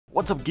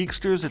What's up,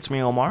 Geeksters? It's me,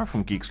 Omar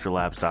from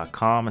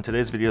geeksterlabs.com, and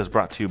today's video is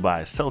brought to you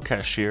by Cell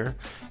Cashier,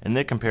 and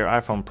they compare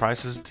iPhone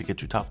prices to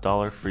get you top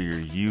dollar for your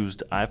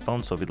used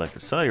iPhone. So if you'd like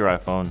to sell your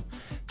iPhone,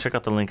 check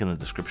out the link in the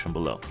description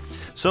below.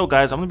 So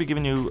guys, I'm going to be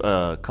giving you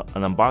an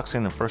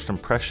unboxing and first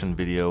impression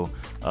video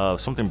of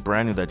something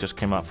brand new that just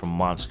came out from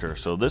Monster.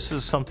 So this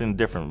is something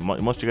different.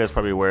 Most of you guys are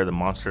probably aware that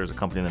Monster is a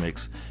company that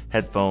makes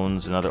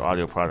headphones and other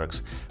audio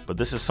products, but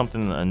this is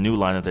something, a new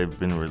line that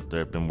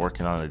they've been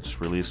working on. They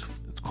just released.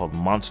 Called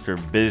Monster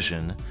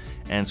Vision,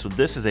 and so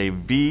this is a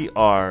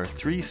VR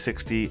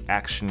 360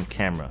 action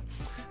camera.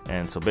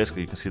 And so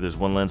basically you can see there's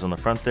one lens on the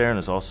front there, and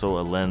there's also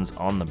a lens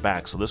on the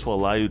back. So this will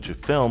allow you to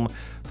film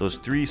those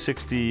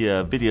 360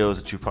 videos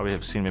that you probably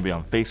have seen maybe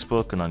on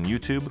Facebook and on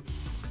YouTube.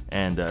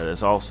 And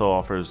this also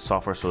offers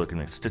software so it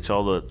can stitch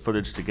all the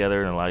footage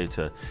together and allow you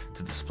to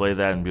display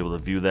that and be able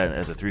to view that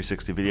as a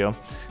 360 video.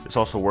 This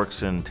also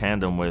works in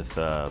tandem with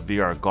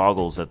VR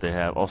goggles that they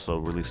have also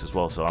released as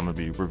well. So I'm going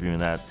to be reviewing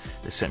that.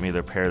 They sent me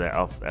their pair that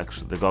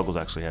actually, the goggles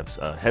actually have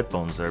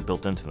headphones that are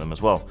built into them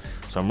as well.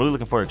 So I'm really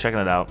looking forward to checking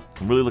it out.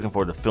 I'm really looking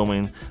forward to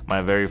filming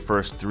my very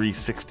first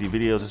 360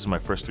 videos. This is my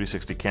first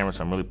 360 camera,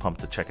 so I'm really pumped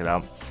to check it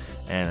out.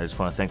 And I just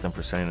want to thank them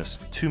for sending this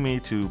to me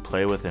to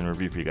play with and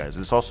review for you guys.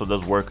 This also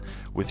does work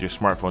with your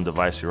smartphone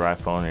device, your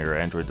iPhone, or your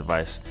Android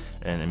device,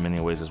 and in many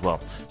ways as well.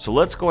 So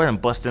let's go ahead and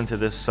bust into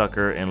this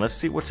sucker, and let's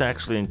see what's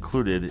actually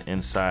included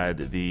inside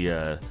the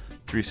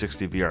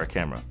 360 VR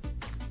camera.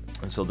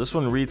 And so this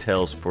one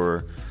retails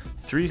for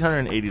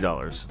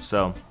 $380.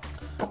 So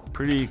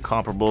pretty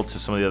comparable to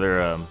some of the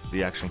other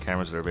the action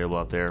cameras that are available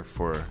out there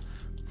for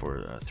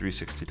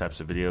 360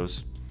 types of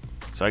videos.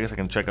 So I guess I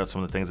can check out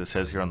some of the things it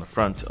says here on the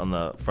front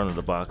of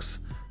the box.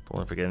 Don't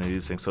want to forget any of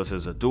these things. So it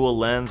says a dual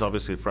lens,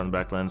 obviously front and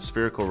back lens,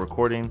 spherical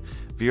recording,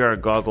 VR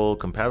goggle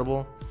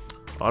compatible,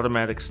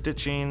 automatic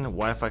stitching,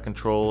 Wi-Fi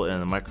control,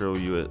 and a micro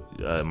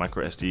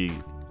SD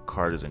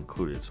card is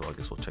included. So I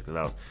guess we'll check it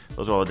out.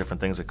 Those are all the different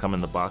things that come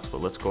in the box,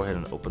 but let's go ahead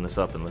and open this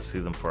up and let's see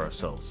them for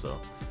ourselves. So,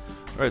 all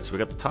right, so we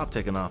got the top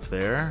taken off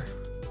there.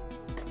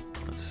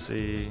 Let's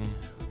see.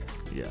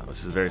 Yeah,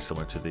 this is very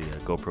similar to the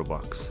GoPro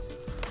box.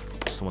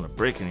 Don't want to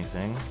break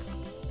anything.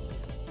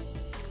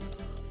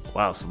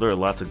 Wow, so there are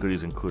lots of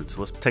goodies included. So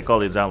let's take all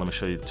these out. Let me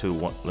show you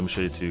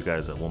to you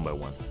guys one by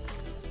one.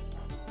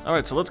 All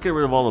right, so let's get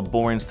rid of all the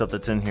boring stuff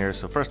that's in here.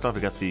 So first off,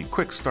 we got the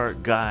quick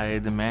start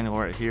guide manual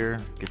right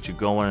here, get you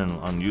going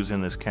on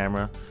using this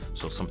camera.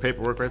 So some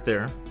paperwork right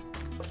there.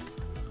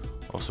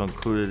 Also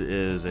included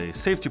is a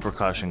safety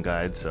precaution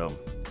guide. So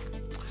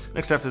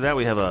next after that,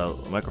 we have a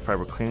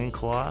microfiber cleaning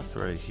cloth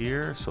right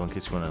here. So in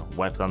case you want to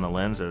wipe down the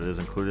lens, that is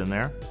included in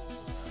there.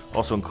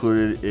 Also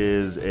included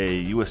is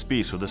a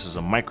USB, so this is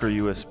a micro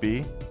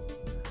USB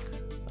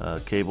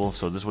cable.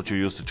 So this is what you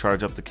use to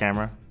charge up the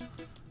camera.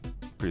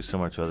 Pretty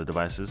similar to other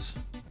devices.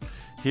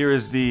 Here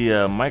is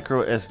the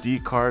micro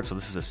SD card. So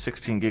this is a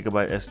 16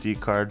 gigabyte SD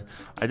card.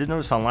 I did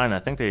notice online, I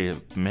think they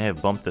may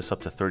have bumped this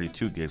up to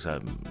 32 gigs.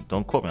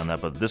 Don't quote me on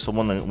that, but this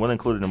one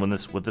included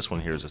with this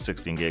one here is a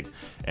 16 gig,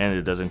 and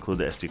it does include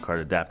the SD card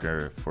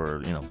adapter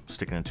for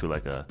sticking into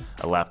like a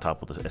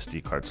laptop with an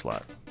SD card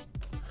slot.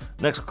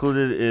 Next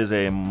included is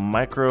a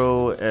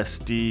micro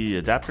SD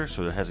adapter,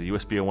 so it has a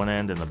USB at one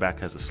end and the back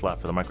has a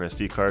slot for the micro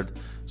SD card.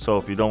 So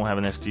if you don't have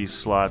an SD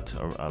slot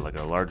or like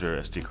a larger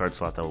SD card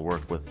slot that will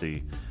work with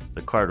the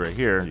card right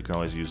here, you can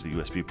always use the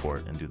USB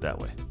port and do it that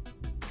way.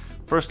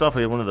 First off,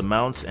 we have one of the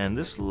mounts, and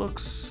this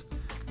looks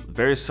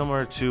very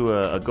similar to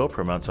a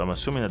GoPro mount, so I'm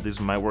assuming that these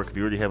might work if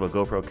you already have a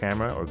GoPro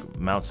camera or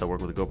mounts that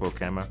work with a GoPro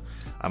camera.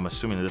 I'm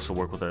assuming that this will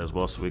work with that as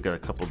well. So we got a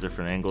couple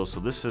different angles. So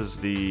this is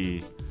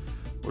the,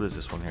 what is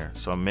this one here?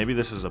 So maybe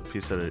this is a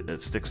piece that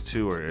it sticks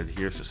to or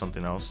adheres to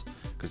something else,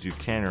 because you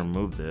can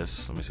remove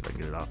this. Let me see if I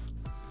can get it off.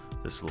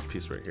 This little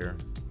piece right here.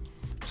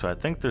 So I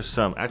think there's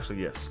some,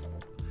 actually yes,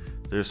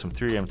 there's some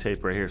 3M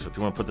tape right here. So if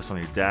you want to put this on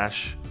your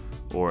dash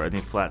or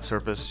any flat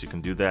surface, you can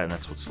do that, and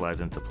that's what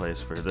slides into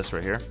place for this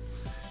right here.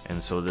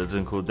 And so it does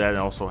include that. It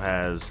also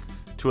has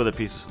two other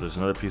pieces. So there's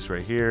another piece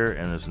right here,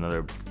 and there's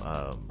another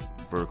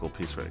vertical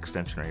piece, right,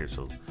 extension right here.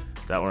 So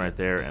that one right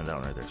there and that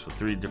one right there. So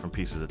three different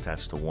pieces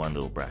attached to one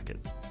little bracket.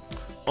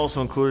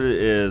 Also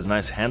included is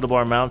nice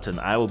handlebar mount, and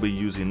I will be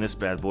using this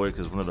bad boy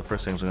because one of the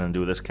first things I'm going to do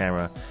with this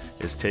camera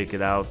is take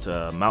it out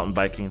mountain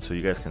biking, so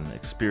you guys can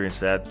experience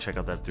that. Check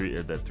out that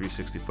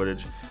 360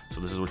 footage. So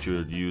this is what you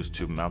would use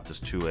to mount this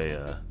to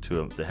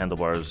the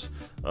handlebars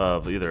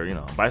of either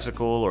a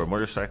bicycle or a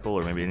motorcycle,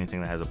 or maybe anything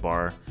that has a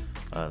bar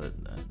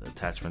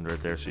attachment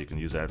right there. So you can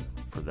use that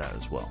for that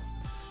as well.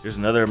 Here's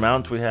another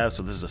mount we have.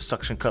 So this is a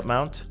suction cup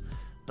mount.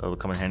 That'll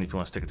come in handy if you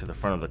want to stick it to the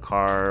front of the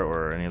car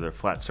or any other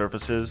flat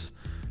surfaces.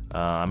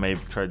 I may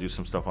try to do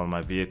some stuff on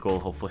my vehicle.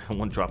 Hopefully I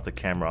won't drop the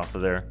camera off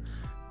of there,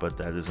 but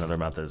that is another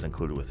mount that is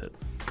included with it.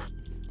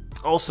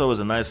 Also is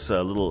a nice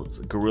little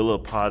Gorilla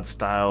Pod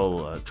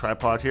style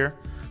tripod here.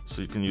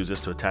 So you can use this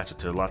to attach it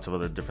to lots of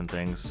other different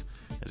things.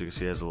 As you can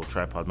see, it has a little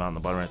tripod mount on the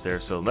bottom right there.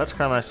 So that's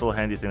kind of a nice little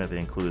handy thing that they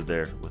included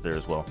there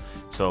as well.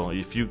 So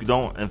if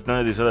none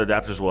of these other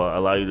adapters will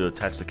allow you to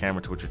attach the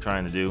camera to what you're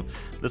trying to do,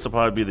 this will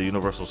probably be the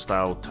universal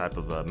style type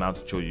of mount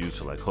that you'll use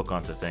to like hook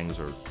onto things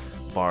or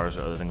bars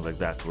or other things like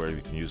that, to where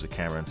you can use the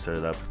camera and set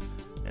it up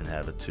and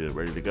have it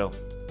ready to go.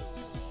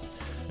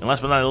 And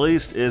last but not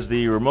least is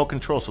the remote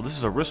control. So this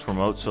is a wrist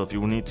remote, so if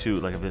you need to,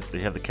 like if they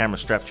have the camera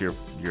strapped to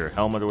your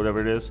helmet or whatever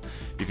it is,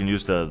 you can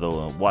use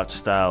the watch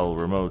style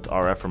remote,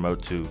 RF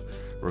remote, to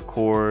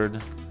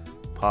record,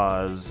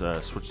 pause,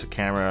 switch to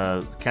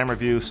camera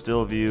view,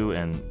 still view,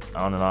 and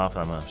on and off.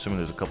 I'm assuming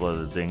there's a couple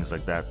other things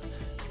like that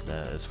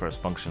as far as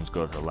functions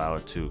go to allow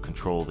it to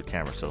control the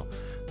camera. So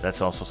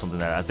that's also something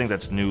that I think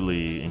that's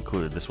newly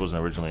included. This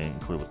wasn't originally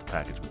included with the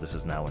package, but this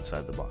is now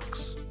inside the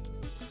box.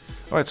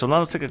 Alright, so now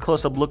let's take a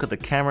close-up look at the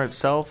camera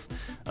itself.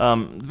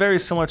 Very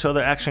similar to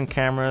other action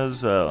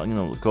cameras,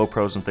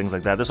 GoPros and things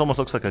like that. This almost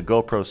looks like a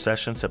GoPro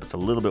Session, except it's a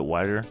little bit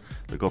wider.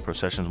 The GoPro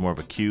Session is more of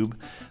a cube,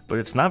 but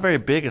it's not very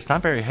big. It's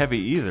not very heavy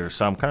either,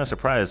 so I'm kind of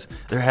surprised.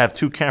 They have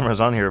two cameras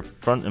on here,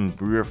 front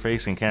and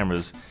rear-facing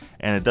cameras,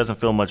 and it doesn't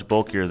feel much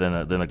bulkier than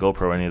a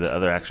GoPro or any of the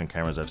other action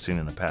cameras I've seen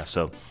in the past.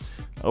 So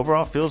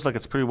overall, it feels like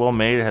it's pretty well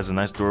made. It has a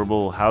nice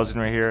durable housing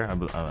right here.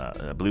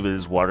 I believe it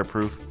is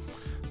waterproof.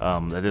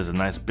 That is a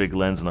nice big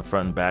lens in the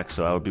front and back,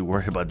 so I would be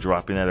worried about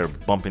dropping that or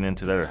bumping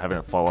into that or having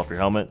it fall off your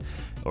helmet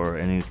or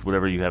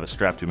whatever you have it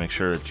strapped to. Make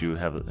sure that you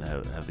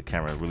have the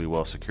camera really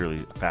well securely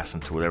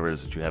fastened to whatever it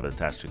is that you have it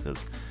attached to,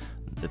 because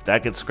if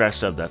that gets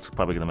scratched up, that's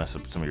probably going to mess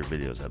up some of your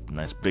videos. That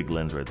nice big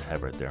lens right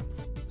there.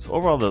 So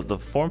overall, the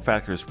form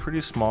factor is pretty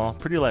small,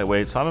 pretty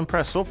lightweight, so I'm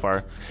impressed so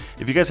far.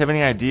 If you guys have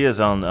any ideas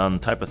on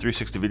type of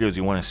 360 videos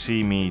you want to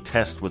see me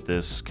test with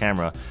this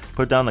camera,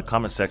 put it down in the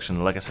comment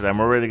section. Like I said,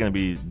 I'm already going to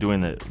be doing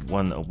the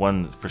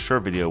one for sure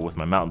video with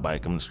my mountain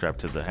bike. I'm going to strap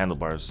to the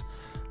handlebars,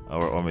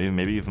 or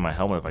maybe even my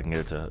helmet if I can get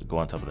it to go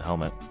on top of the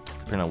helmet,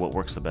 depending on what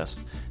works the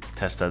best.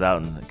 Test that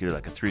out and get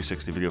like a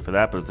 360 video for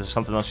that. But if there's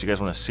something else you guys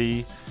want to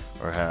see,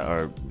 or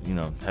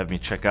have me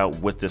check out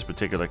with this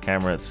particular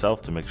camera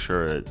itself to make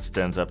sure it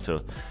stands up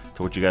to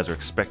what you guys are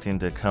expecting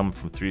to come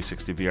from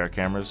 360 VR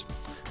cameras,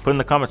 put in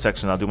the comment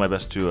section. I'll do my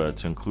best to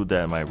include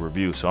that in my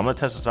review. So I'm gonna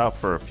test this out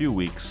for a few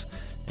weeks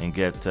and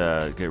get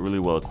really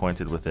well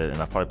acquainted with it, and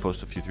I'll probably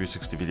post a few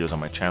 360 videos on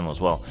my channel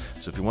as well.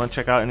 So if you want to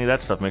check out any of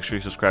that stuff, make sure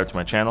you subscribe to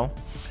my channel.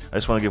 I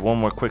just want to give one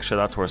more quick shout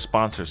out to our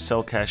sponsor,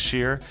 Sell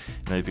Cashier.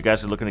 And if you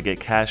guys are looking to get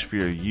cash for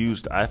your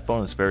used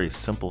iPhone, it's very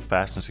simple,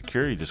 fast, and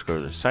secure. You just go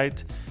to their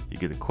site, you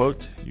get a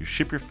quote, you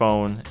ship your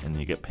phone, and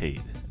you get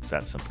paid. It's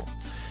that simple.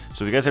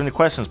 So if you guys have any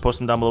questions, post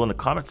them down below in the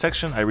comment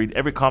section. I read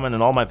every comment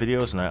in all my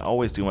videos, and I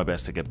always do my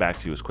best to get back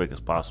to you as quick as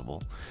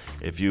possible.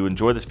 If you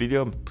enjoyed this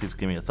video, please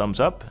give me a thumbs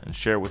up and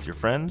share it with your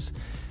friends.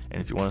 And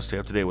if you want to stay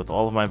up to date with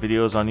all of my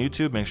videos on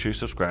YouTube, make sure you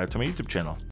subscribe to my YouTube channel.